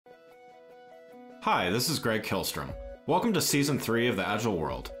Hi, this is Greg Kilstrom. Welcome to Season 3 of The Agile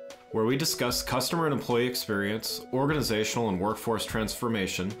World, where we discuss customer and employee experience, organizational and workforce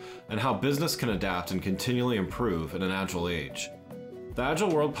transformation, and how business can adapt and continually improve in an agile age. The Agile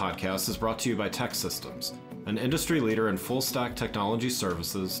World podcast is brought to you by TEKsystems, an industry leader in full-stack technology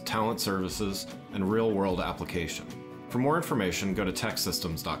services, talent services, and real-world application. For more information, go to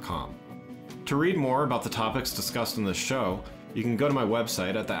teksystems.com. To read more about the topics discussed in this show, you can go to my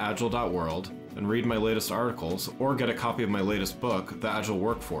website at theagile.world and read my latest articles, or get a copy of my latest book, The Agile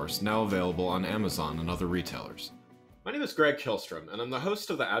Workforce, now available on Amazon and other retailers. My name is Greg Kilstrom, and I'm the host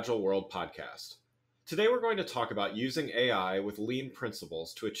of the Agile World podcast. Today we're going to talk about using AI with lean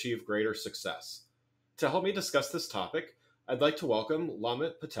principles to achieve greater success. To help me discuss this topic, I'd like to welcome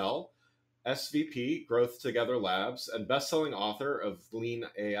Lomit Patel, SVP Growth Together Labs and best-selling author of Lean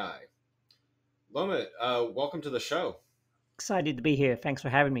AI. Lomit, welcome to the show. Excited to be here. Thanks for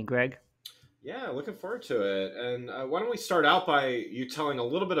having me, Greg. Yeah, looking forward to it. And why don't we start out by you telling a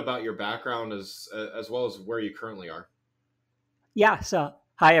little bit about your background as well as where you currently are? Yeah, so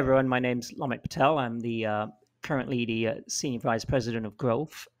hi, everyone. My name's Lomit Patel. I'm currently the Senior Vice President of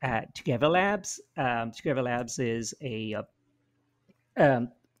Growth at Together Labs. Together Labs is it's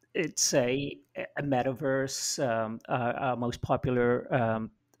a metaverse. Our most popular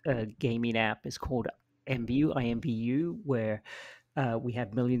gaming app is called MVU, IMVU, where we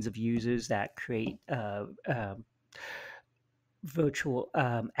have millions of users that create virtual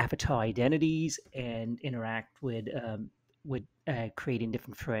avatar identities and interact with creating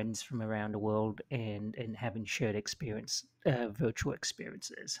different friends from around the world and having shared experience, virtual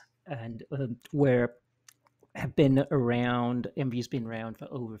experiences. And where have been around, MVU's been around for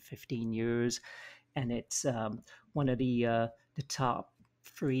over 15 years, and it's one of the top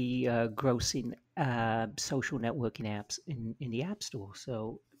three grossing social networking apps in the App Store.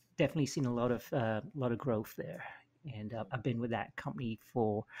 So definitely seen a lot of growth there. And I've been with that company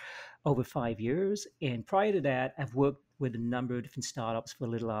for over 5 years. And prior to that, I've worked with a number of different startups for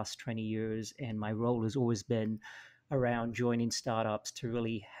the last 20 years. And my role has always been around joining startups to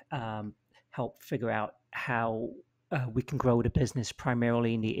really help figure out how we can grow the business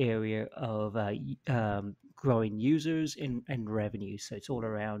primarily in the area of growing users and revenue. So it's all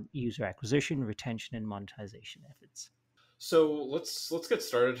around user acquisition, retention, and monetization efforts. So let's get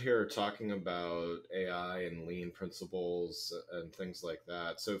started here talking about AI and lean principles and things like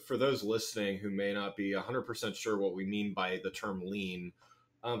that. So for those listening who may not be 100% sure what we mean by the term lean,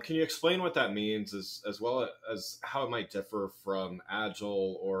 can you explain what that means as well as how it might differ from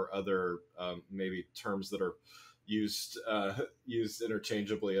agile or other maybe terms that are used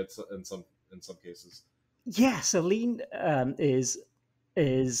interchangeably in some cases? Yeah, so lean is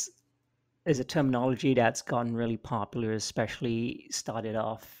a terminology that's gotten really popular, especially started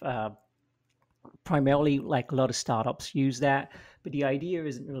off primarily like a lot of startups use that. But the idea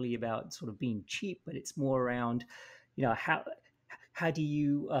isn't really about sort of being cheap, but it's more around, how do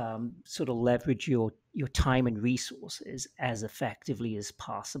you sort of leverage your time and resources as effectively as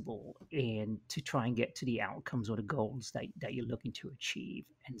possible, and to try and get to the outcomes or the goals that you're looking to achieve.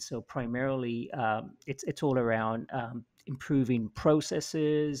 And so primarily, it's all around improving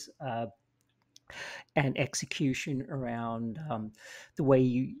processes and execution around the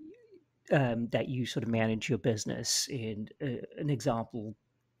way that you sort of manage your business. And an example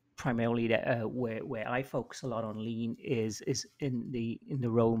primarily that where I focus a lot on lean is in the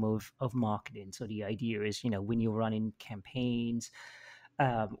realm of marketing. So the idea is, when you're running campaigns,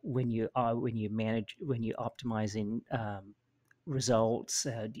 when you're optimizing results,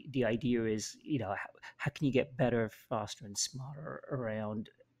 the idea is, how can you get better, faster, and smarter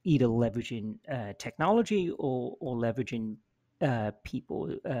around either leveraging technology or leveraging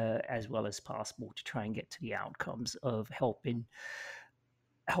people as well as possible to try and get to the outcomes of helping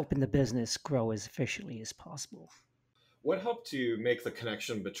the business grow as efficiently as possible. What helped you make the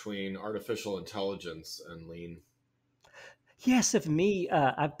connection between artificial intelligence and lean? Yeah, so for me,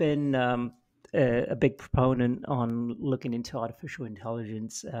 I've been a big proponent on looking into artificial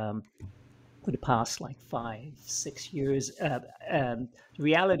intelligence for the past like 5, 6 years. The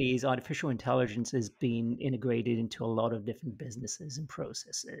reality is artificial intelligence has been integrated into a lot of different businesses and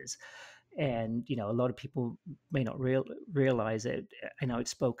processes. And, a lot of people may not realize it. I know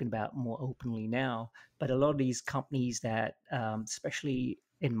it's spoken about more openly now, but a lot of these companies that, especially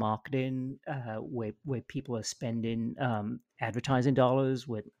in marketing, where people are spending advertising dollars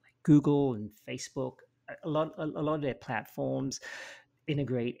with like Google and Facebook, a lot of their platforms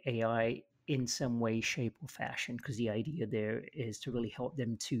integrate AI in some way, shape, or fashion, because the idea there is to really help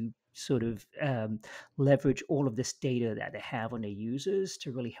them to sort of leverage all of this data that they have on their users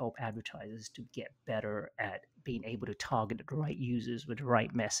to really help advertisers to get better at being able to target the right users with the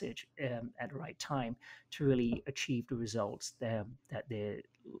right message at the right time to really achieve the results that they're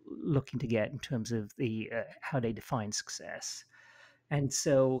looking to get in terms of the how they define success. And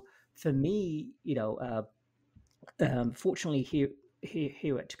so for me, fortunately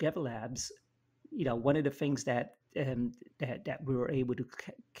here at Together Labs, one of the things that we were able to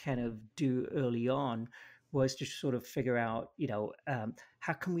kind of do early on was to sort of figure out,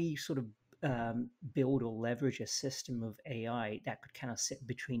 how can we sort of build or leverage a system of AI that could kind of sit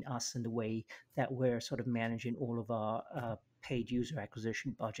between us and the way that we're sort of managing all of our paid user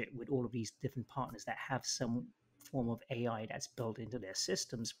acquisition budget with all of these different partners that have some form of AI that's built into their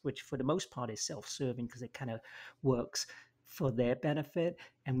systems, which for the most part is self-serving because it kind of works for their benefit.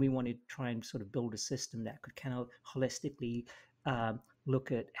 And we want to try and sort of build a system that could kind of holistically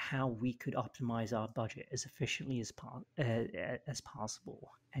look at how we could optimize our budget as efficiently as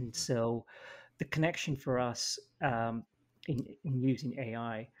possible. And so the connection for us in using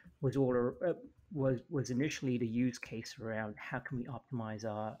AI was all was initially the use case around how can we optimize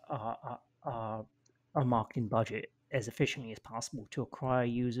our marketing budget as efficiently as possible to acquire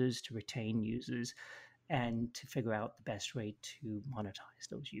users, to retain users, and to figure out the best way to monetize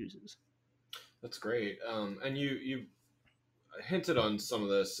those users. That's great. And you hinted on some of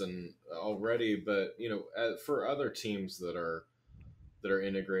this and already, but for other teams that are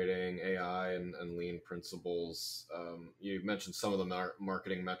integrating AI and lean principles, you mentioned some of the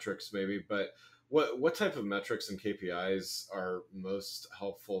marketing metrics, maybe, but what type of metrics and KPIs are most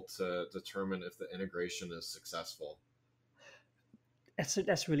helpful to determine if the integration is successful?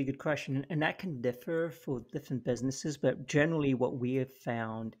 That's a really good question, and that can differ for different businesses. But generally, what we have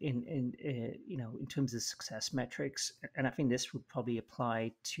found in terms of success metrics, and I think this would probably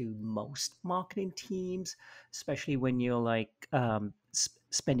apply to most marketing teams, especially when you're like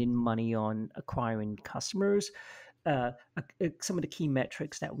spending money on acquiring customers. Some of the key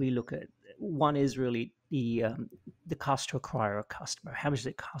metrics that we look at, one is really the cost to acquire a customer. How much does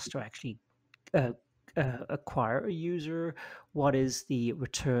it cost to actually uh, acquire a user? What is the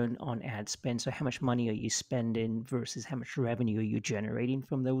return on ad spend? So, how much money are you spending versus how much revenue are you generating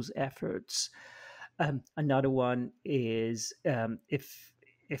from those efforts? Another one is if,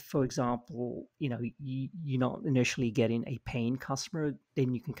 for example, you're not initially getting a paying customer,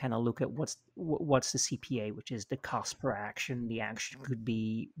 then you can kind of look at what's the CPA, which is the cost per action. The action could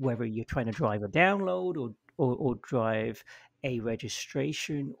be whether you're trying to drive a download or drive a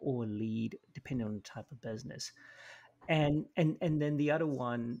registration or lead, depending on the type of business. And then the other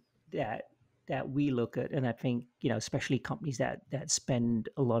one that we look at, and I think especially companies that spend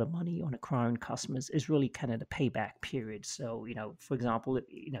a lot of money on acquiring customers, is really kind of the payback period. So for example,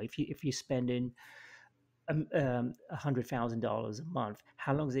 if you're spending $100,000 a month,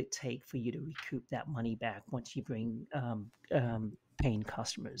 how long does it take for you to recoup that money back once you bring paying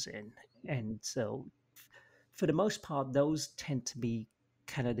customers in? And so for the most part, those tend to be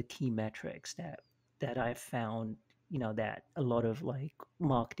kind of the key metrics that I've found, that a lot of like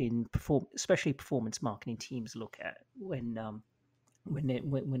especially performance marketing teams look at when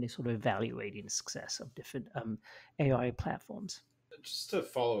they're sort of evaluating the success of different AI platforms. Just to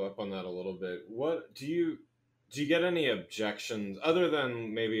follow up on that a little bit, what do you get any objections other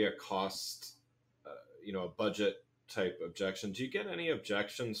than maybe a cost, a budget type objection? Do you get any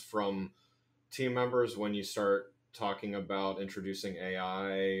objections from team members when you start talking about introducing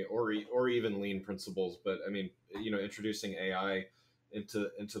AI or even lean principles? But I mean, introducing AI into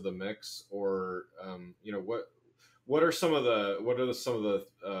the mix, or what are some of the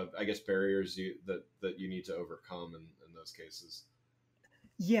I guess barriers that you need to overcome in those cases?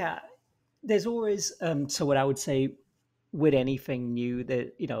 Yeah, there's always so what I would say with anything new,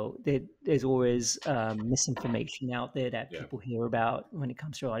 that there's always misinformation out there that Yeah. people hear about when it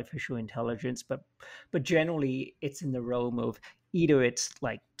comes to artificial intelligence, but generally it's in the realm of either it's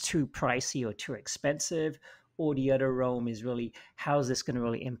like too pricey or too expensive, or the other realm is really how's this going to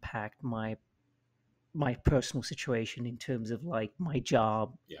really impact my personal situation in terms of like my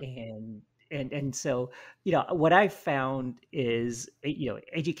job. Yeah. And so what I found is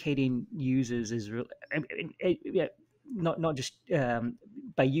educating users is real. Yeah, not just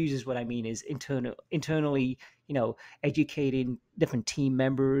by users, what I mean is internally, educating different team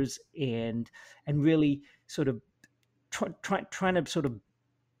members and really sort of trying to sort of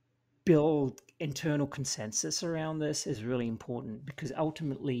build internal consensus around this is really important, because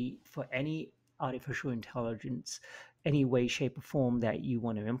ultimately for any artificial intelligence, any way, shape, or form that you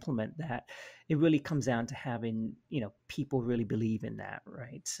want to implement that, it really comes down to having, people really believe in that,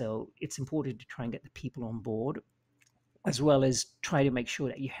 right? So it's important to try and get the people on board, as well as try to make sure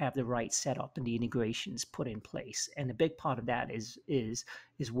that you have the right setup and the integrations put in place. And a big part of that is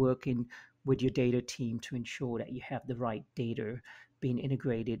working with your data team to ensure that you have the right data being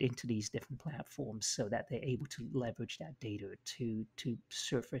integrated into these different platforms so that they're able to leverage that data to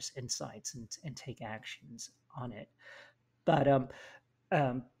surface insights and take actions on it. But um,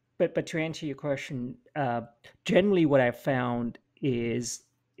 but to answer your question, generally what I've found is,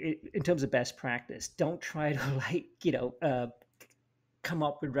 in terms of best practice, don't try to come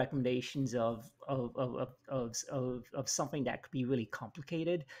up with recommendations of something that could be really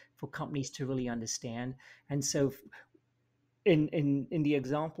complicated for companies to really understand. And so in the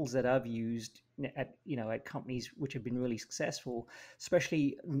examples that I've used at companies which have been really successful,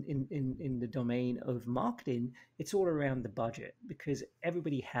 especially in the domain of marketing, it's all around the budget, because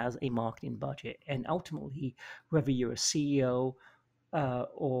everybody has a marketing budget, and ultimately, whether you're a CEO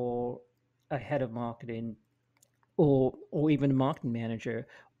or a head of marketing, or even a marketing manager,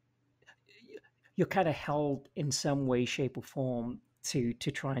 you're kind of held in some way, shape, or form to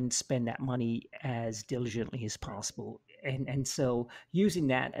try and spend that money as diligently as possible. And so using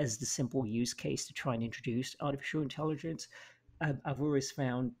that as the simple use case to try and introduce artificial intelligence, I've always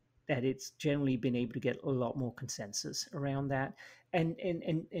found that it's generally been able to get a lot more consensus around that. And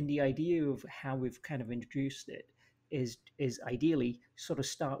the idea of how we've kind of introduced it is ideally sort of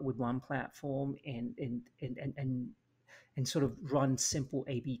start with one platform and sort of run simple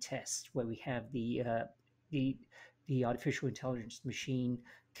A/B tests where we have the the artificial intelligence machine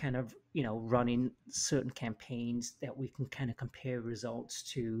kind of running certain campaigns that we can kind of compare results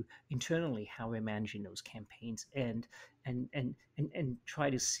to internally, how we're managing those campaigns, and try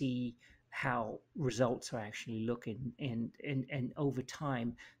to see how results are actually looking, and over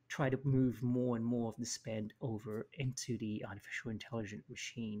time try to move more and more of the spend over into the artificial intelligence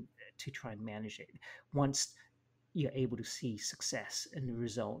machine to try and manage it. Once you're able to see success and the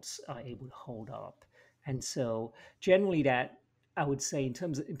results are able to hold up. And so generally that, I would say, in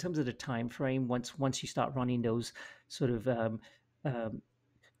terms of the time frame, once you start running those sort of um,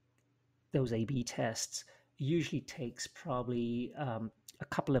 those A/B tests, usually takes probably a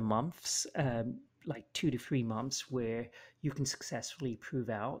couple of months, like 2 to 3 months, where you can successfully prove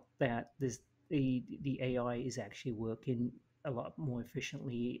out that the AI is actually working a lot more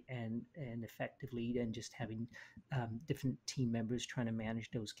efficiently and effectively than just having different team members trying to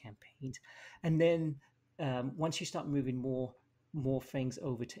manage those campaigns. And then once you start moving more things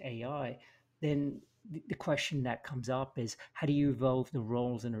over to AI, then the question that comes up is, how do you evolve the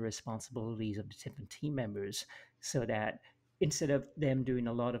roles and the responsibilities of the different team members so that instead of them doing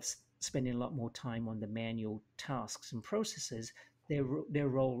a lot of spending a lot more time on the manual tasks and processes, their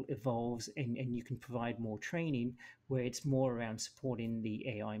role evolves, and you can provide more training where it's more around supporting the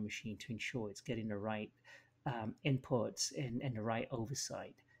AI machine to ensure it's getting the right inputs and the right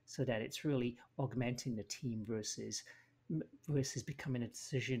oversight, so that it's really augmenting the team versus becoming a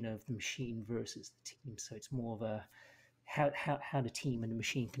decision of the machine versus the team. So it's more of a how the team and the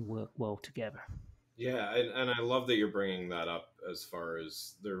machine can work well together. Yeah, and I love that you're bringing that up, as far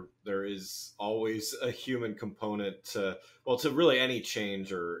as there is always a human component to, well, to really any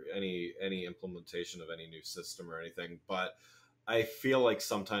change or any implementation of any new system or anything. But I feel like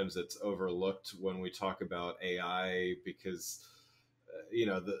sometimes it's overlooked when we talk about AI, because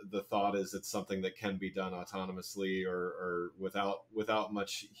the thought is it's something that can be done autonomously or without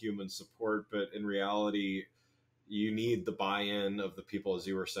much human support. But in reality, you need the buy-in of the people, as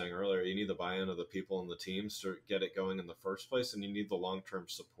you were saying earlier. You need the buy-in of the people in the teams to get it going in the first place, and you need the long-term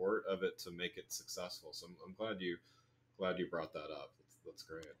support of it to make it successful. So I'm glad you brought that up. That's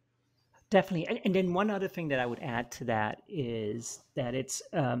great. Definitely, and then one other thing that I would add to that is that it's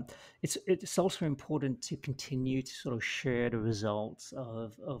also important to continue to sort of share the results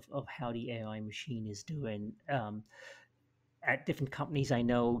of how the AI machine is doing. At different companies, I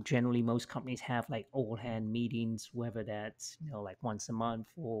know generally most companies have like all hand meetings, whether that's like once a month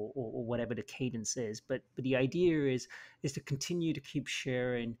or whatever the cadence is. But the idea is to continue to keep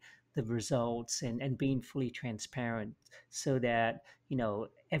sharing the results and being fully transparent, so that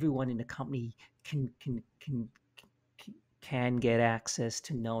everyone in the company can get access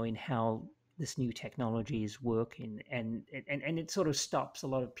to knowing how this new technology is working, and it sort of stops a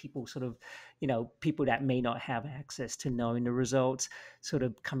lot of people, sort of people that may not have access to knowing the results, sort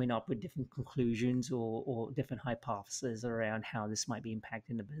of coming up with different conclusions or different hypotheses around how this might be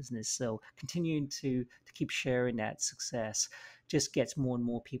impacting the business. So continuing to keep sharing that success just gets more and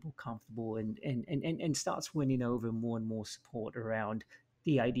more people comfortable and starts winning over more and more support around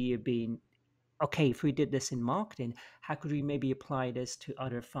the idea being, okay, if we did this in marketing, how could we maybe apply this to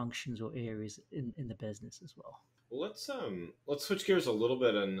other functions or areas in the business as well? Well, let's switch gears a little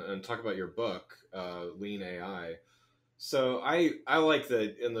bit and talk about your book, Lean AI. So I like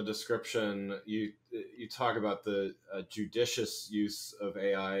that in the description you talk about the judicious use of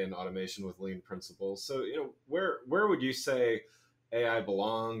AI and automation with lean principles. So where would you say AI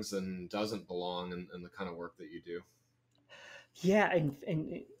belongs and doesn't belong in the kind of work that you do? Yeah,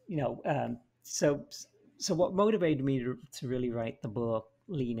 and so so what motivated me to really write the book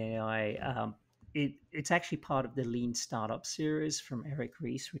Lean AI? It's actually part of the Lean Startup series from Eric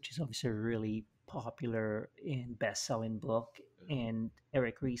Ries, which is obviously a really popular and best-selling book. And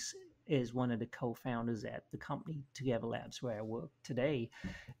Eric Ries is one of the co-founders at the company Together Labs where I work today.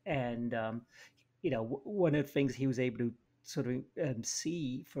 And one of the things he was able to sort of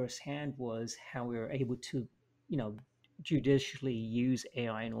see firsthand was how we were able to, you know, judiciously use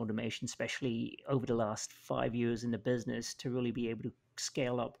AI and automation, especially over the last 5 years in the business, to really be able to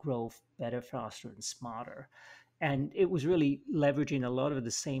scale up growth better, faster, and smarter. And it was really leveraging a lot of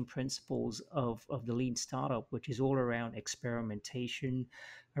the same principles of the lean startup, which is all around experimentation,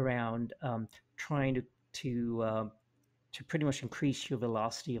 around trying to pretty much increase your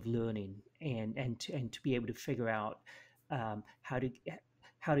velocity of learning and to be able to figure out um, how to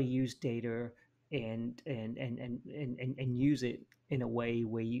how to use data and use it in a way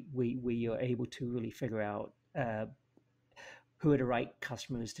where you're able to really figure out who are the right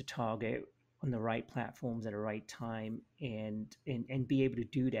customers to target on the right platforms at the right time and be able to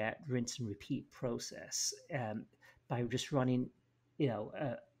do that rinse and repeat process by just running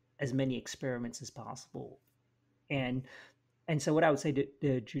as many experiments as possible. And and so, what I would say,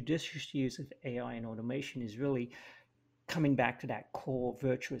 the judicious use of AI and automation is really coming back to that core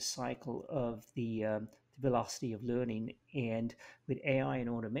virtuous cycle of the velocity of learning. And with AI and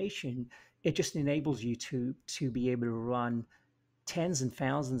automation, it just enables you to be able to run tens and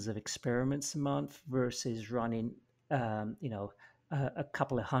thousands of experiments a month versus running, a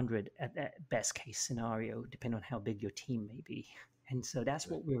couple of hundred at that best case scenario, depending on how big your team may be. And so that's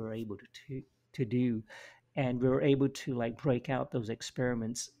Right. what we were able to do, and we were able to like break out those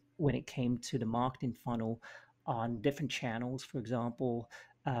experiments when it came to the marketing funnel on different channels, for example,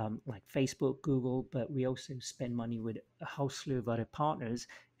 like Facebook, Google, but we also spend money with a whole slew of other partners.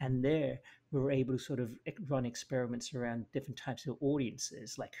 And there we were able to sort of run experiments around different types of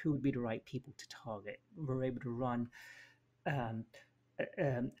audiences, like who would be the right people to target. We were able to run um,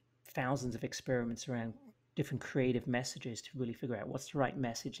 thousands of experiments around different creative messages to really figure out what's the right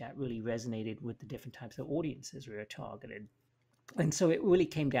message that really resonated with the different types of audiences we were targeted. And so it really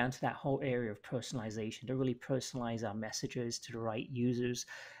came down to that whole area of personalization, to really personalize our messages to the right users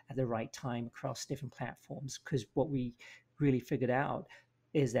at the right time across different platforms. Because what we really figured out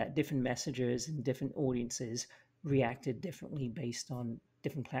is that different messages and different audiences reacted differently based on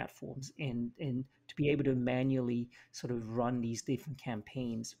different platforms. And to be able to manually sort of run these different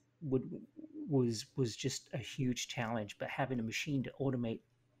campaigns would was just a huge challenge. But having a machine to automate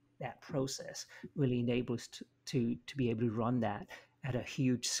that process really enable us to be able to run that at a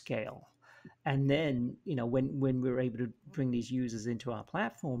huge scale. And then, when we were able to bring these users into our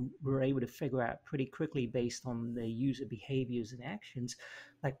platform, we were able to figure out pretty quickly based on the user behaviors and actions,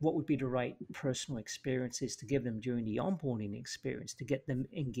 like what would be the right personal experiences to give them during the onboarding experience to get them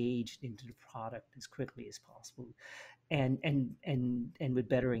engaged into the product as quickly as possible. And with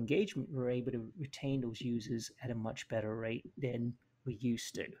better engagement, we're able to retain those users at a much better rate than we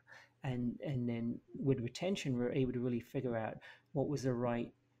used to. And then with retention, we're able to really figure out what was the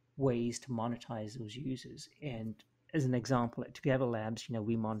right ways to monetize those users. And as an example, at Together Labs,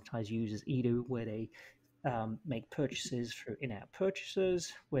 we monetize users either where they make purchases through in-app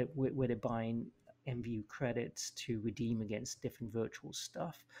purchases, where they're buying MVU credits to redeem against different virtual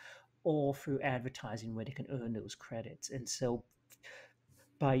stuff, or through advertising where they can earn those credits. And so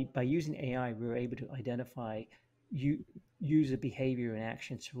by using AI, we were able to identify user behavior and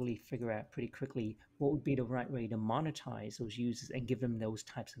actions to really figure out pretty quickly what would be the right way to monetize those users and give them those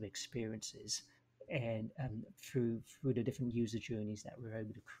types of experiences, and through the different user journeys that we were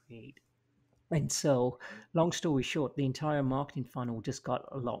able to create. And so, long story short, the entire marketing funnel just got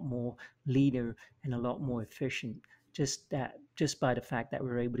a lot more leaner and a lot more efficient. Just by the fact that we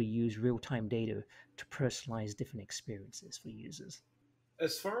were able to use real time data to personalize different experiences for users.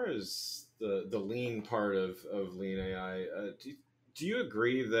 As far as the lean part of lean AI, do you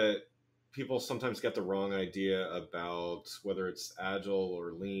agree that people sometimes get the wrong idea about whether it's agile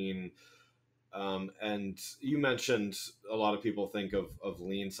or lean And you mentioned a lot of people think of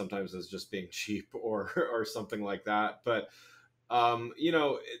lean sometimes as just being cheap or something like that. But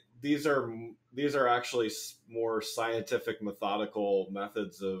these are actually more scientific, methodical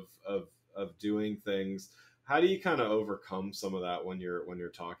methods of doing things. How do you kind of overcome some of that when you're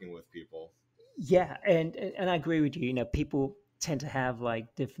talking with people? Yeah, and I agree with you. You know, people tend to have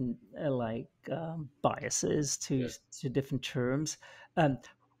like different biases Yeah, to different terms. Um,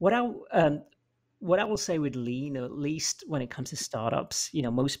 what I um, what I will say with lean, or at least when it comes to startups, you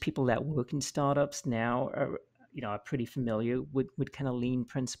know, most people that work in startups now are are pretty familiar with kind of lean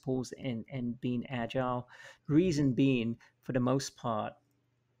principles and being agile. Reason being, for the most part,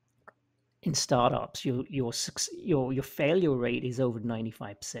 in startups, your failure rate is over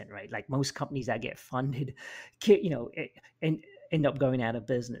 95%, right? Like most companies that get funded, and end up going out of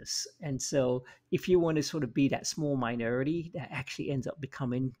business. And so, if you want to sort of be that small minority that actually ends up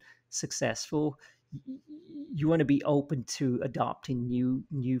becoming successful, you want to be open to adopting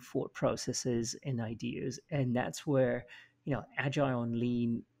new thought processes and ideas, and that's where agile and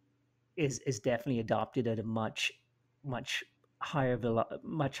lean is definitely adopted at a much much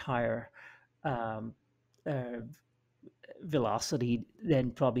higher um, uh, velocity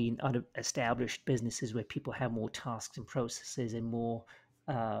than probably in other established businesses where people have more tasks and processes and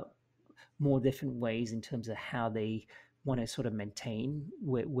uh, more different ways in terms of how they want to sort of maintain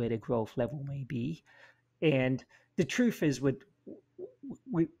where the growth level may be. And the truth is, with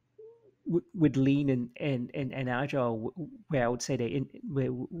with lean and agile, where I would say where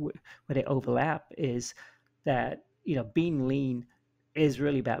they overlap is that being lean is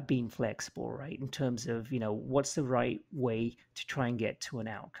really about being flexible, right? In terms of what's the right way to try and get to an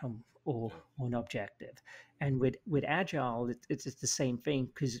outcome yeah, or an objective. And with agile, it's the same thing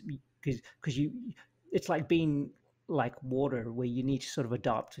because you it's like being like water, where you need to sort of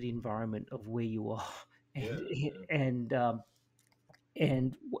adapt to the environment of where you are. yeah, and yeah. and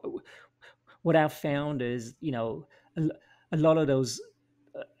and what I've found is, a, a lot of those,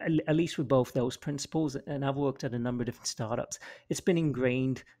 at least with both those principles, and I've worked at a number of different startups, it's been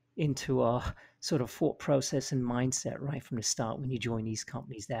ingrained into our sort of thought process and mindset right from the start when you join these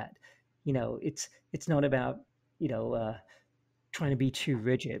companies that, it's not about, you know, uh, trying to be too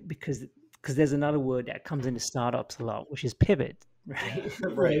rigid because there's another word that comes into startups a lot, which is pivot, right? Yeah,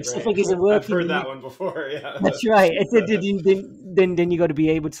 Like right, if right. something isn't I've working, heard you that need one before. Yeah, that's right. Then you got to be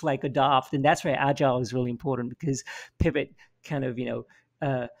able to like adopt, and that's where agile is really important because pivot kind of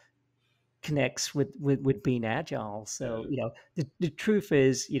uh, connects with being agile. So yeah. the truth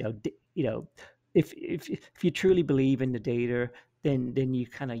is if you truly believe in the data, then you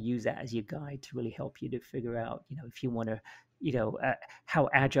kind of use that as your guide to really help you to figure out if you want to how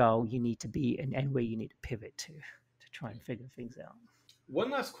agile you need to be and where you need to pivot to try and figure things out. One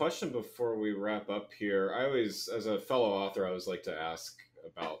last question before we wrap up here. I always, as a fellow author, I always like to ask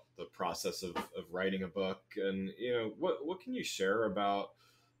about the process of writing a book, and what can you share about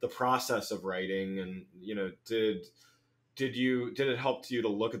the process of writing, and did it help you to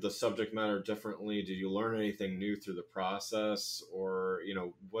look at the subject matter differently? Did you learn anything new through the process, or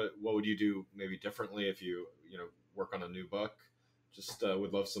what would you do maybe differently if you work on a new book? Just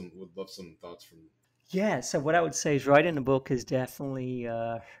would love some thoughts from. Yeah, so what I would say is writing a book is definitely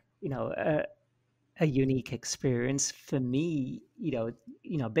you know a, a unique experience for me.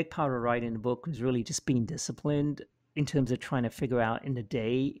 A big part of writing a book was really just being disciplined in terms of trying to figure out in the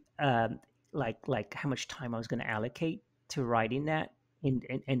day, like how much time I was going to allocate to writing that,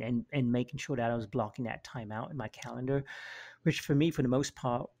 and making sure that I was blocking that time out in my calendar. Which for me, for the most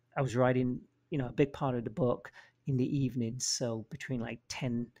part, I was writing, a big part of the book in the evenings, so between like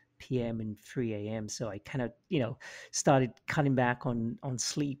 10 p.m. and 3 a.m. So I kind of, started cutting back on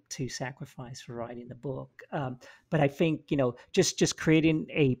sleep to sacrifice for writing the book. But I think, just creating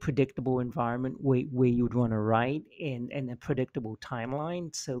a predictable environment where you would want to write and a predictable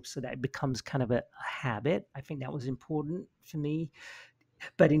timeline, so that it becomes kind of a habit. I think that was important for me.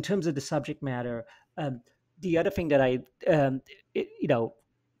 But in terms of the subject matter, um, the other thing that it, you know,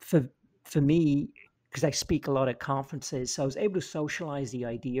 for for me, because I speak a lot at conferences, so I was able to socialize the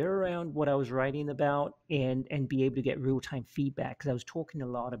idea around what I was writing about and be able to get real time feedback because I was talking a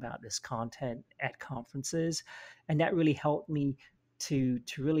lot about this content at conferences, and that really helped me to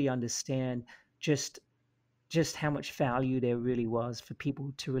really understand just just how much value there really was for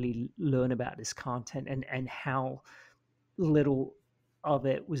people to really learn about this content and how little of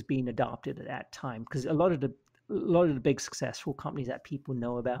it was being adopted at that time because a lot of the big successful companies that people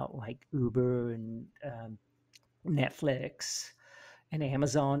know about like Uber and Netflix and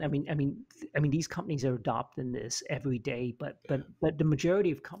Amazon. I mean, these companies are adopting this every day, but Yeah. but but the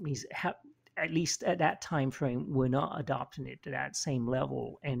majority of companies at least at that time frame, were not adopting it to that same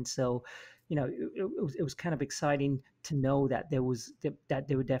level. And so, it was kind of exciting to know that that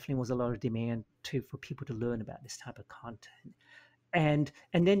there definitely was a lot of demand for people to learn about this type of content. And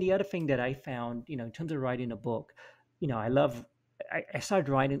then the other thing that I found, in terms of writing a book, I love. I started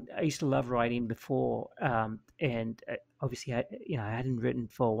writing. I used to love writing before, and obviously, I hadn't written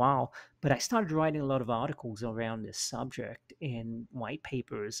for a while, but I started writing a lot of articles around this subject and white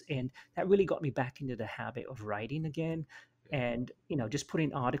papers, and that really got me back into the habit of writing again, Yeah. and just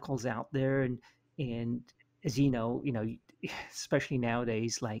putting articles out there, and as especially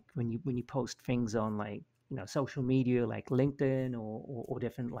nowadays, like when you post things on like social media like LinkedIn or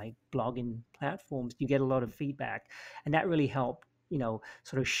different like blogging platforms, you get a lot of feedback, and that really helped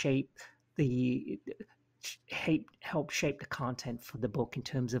sort of the help shape the content for the book in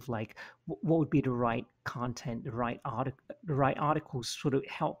terms of like what would be the right content, the right articles, sort of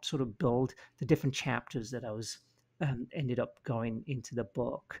help sort of build the different chapters that I was ended up going into the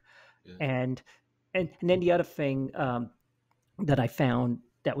book. Yeah. And and, and then the other thing that I found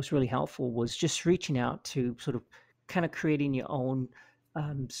that was really helpful was just reaching out to sort of kind of creating your own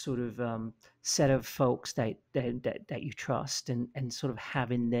sort of set of folks that you trust, and sort of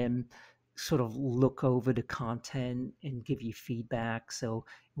having them sort of look over the content and give you feedback. So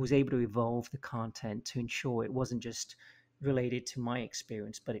it was able to evolve the content to ensure it wasn't just related to my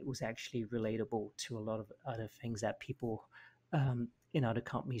experience, but it was actually relatable to a lot of other things that people in other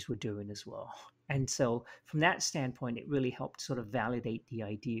companies were doing as well. And so from that standpoint, it really helped sort of validate the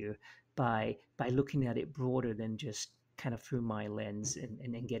idea by looking at it broader than just kind of through my lens,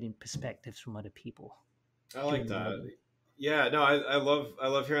 and getting perspectives from other people I like during that. writing. Yeah, no, I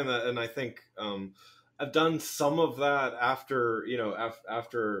love hearing that, and I think I've done some of that after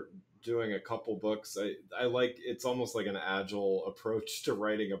after doing a couple books. I like, it's almost like an agile approach to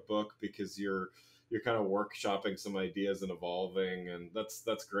writing a book, because you're kind of workshopping some ideas and evolving, and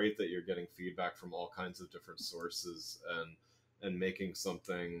that's great that you're getting feedback from all kinds of different sources, and making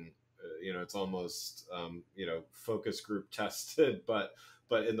something. It's almost focus group tested, but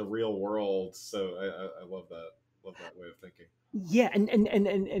in the real world. So I love that way of thinking. Yeah,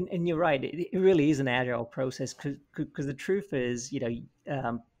 and you're right. It really is an agile process, because the truth is,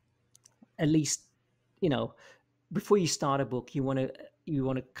 at least you know before you start a book, you want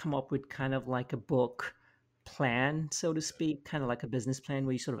to come up with kind of like a book plan, so to speak, kind of like a business plan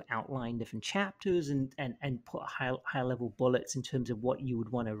where you sort of outline different chapters, and put high level bullets in terms of what you would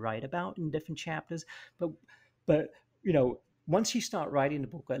want to write about in different chapters. But but once you start writing the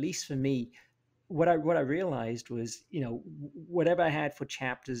book, at least for me, what I realized was, whatever I had for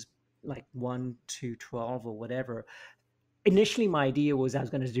chapters like 1 to 12 or whatever, initially my idea was I was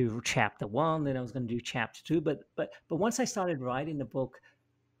going to do chapter 1, then I was going to do chapter 2, but once I started writing the book,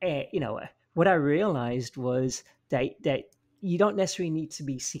 what I realized was that you don't necessarily need to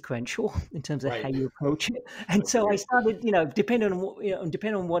be sequential in terms of how Right. you approach it. And so I Agreed. started, depending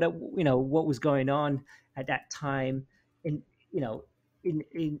on what was going on at that time, in you know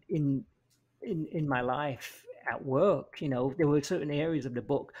in my life at work, there were certain areas of the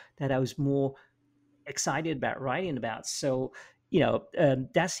book that I was more excited about writing about. So,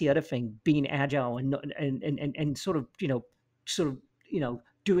 that's the other thing, being agile, and sort of,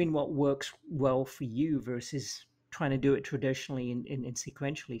 doing what works well for you versus trying to do it traditionally and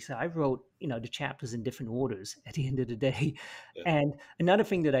sequentially. So I wrote, the chapters in different orders at the end of the day. Yeah. And another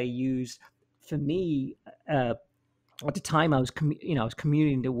thing that I used for me, uh, at the time, I was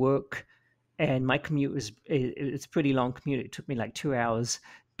commuting to work, and my commute it's a pretty long commute. It took me like 2 hours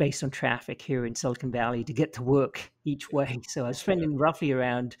based on traffic here in Silicon Valley to get to work each way. So I was Yeah. spending roughly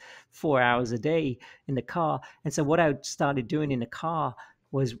around 4 hours a day in the car. And so what I started doing in the car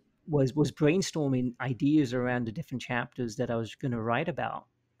was was brainstorming ideas around the different chapters that I was going to write about,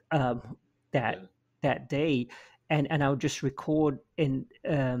 um, that Yeah. that day, and I would just record in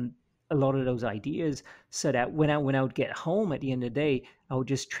a lot of those ideas, so that when I would get home at the end of the day, I would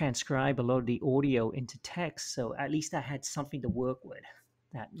just transcribe a lot of the audio into text. So at least I had something to work with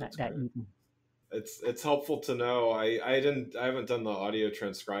That's that great. evening. It's helpful to know. I haven't done the audio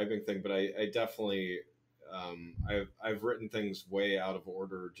transcribing thing, but I definitely I've written things way out of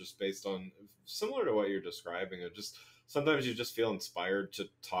order, just based on, similar to what you're describing. It just, sometimes you just feel inspired to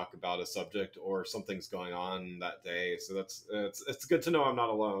talk about a subject, or something's going on that day. So it's good to know I'm not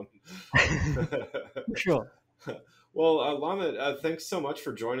alone. For sure. Well, Lamet, thanks so much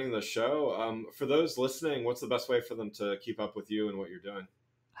for joining the show. For those listening, what's the best way for them to keep up with you and what you're doing?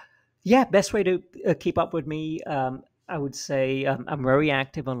 Yeah, best way to keep up with me. I would say I'm very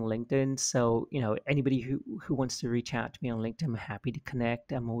active on LinkedIn. So, anybody who wants to reach out to me on LinkedIn, I'm happy to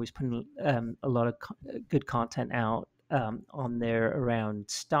connect. I'm always putting a lot of good content out on there around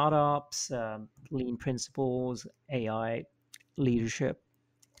startups, lean principles, AI, leadership.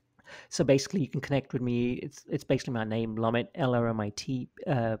 So basically, you can connect with me. It's basically my name, Lomit, Lomit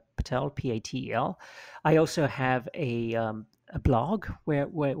Patel, Patel. I also have a blog where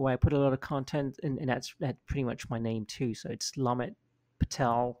I put a lot of content, and that's pretty much my name too. So it's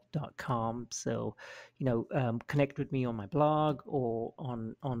lomitpatel.com. So, connect with me on my blog or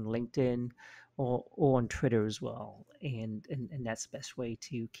on LinkedIn or on Twitter as well. And that's the best way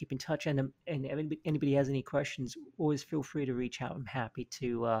to keep in touch. And anybody has any questions, always feel free to reach out. I'm happy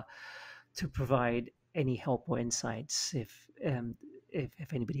to provide any help or insights if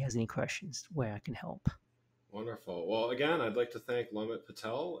anybody has any questions where I can help. Wonderful. Well, again, I'd like to thank Lomit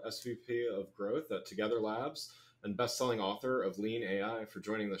Patel, SVP of Growth at Together Labs and best-selling author of Lean AI, for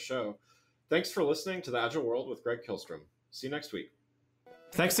joining the show. Thanks for listening to The Agile World with Greg Kihlstrom. See you next week.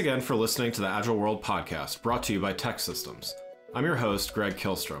 Thanks again for listening to the Agile World podcast, brought to you by Tech Systems. I'm your host, Greg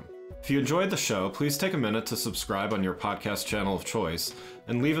Kihlstrom. If you enjoyed the show, please take a minute to subscribe on your podcast channel of choice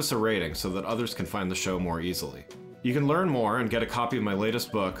and leave us a rating so that others can find the show more easily. You can learn more and get a copy of my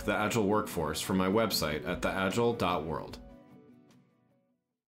latest book, The Agile Workforce, from my website at theagile.world.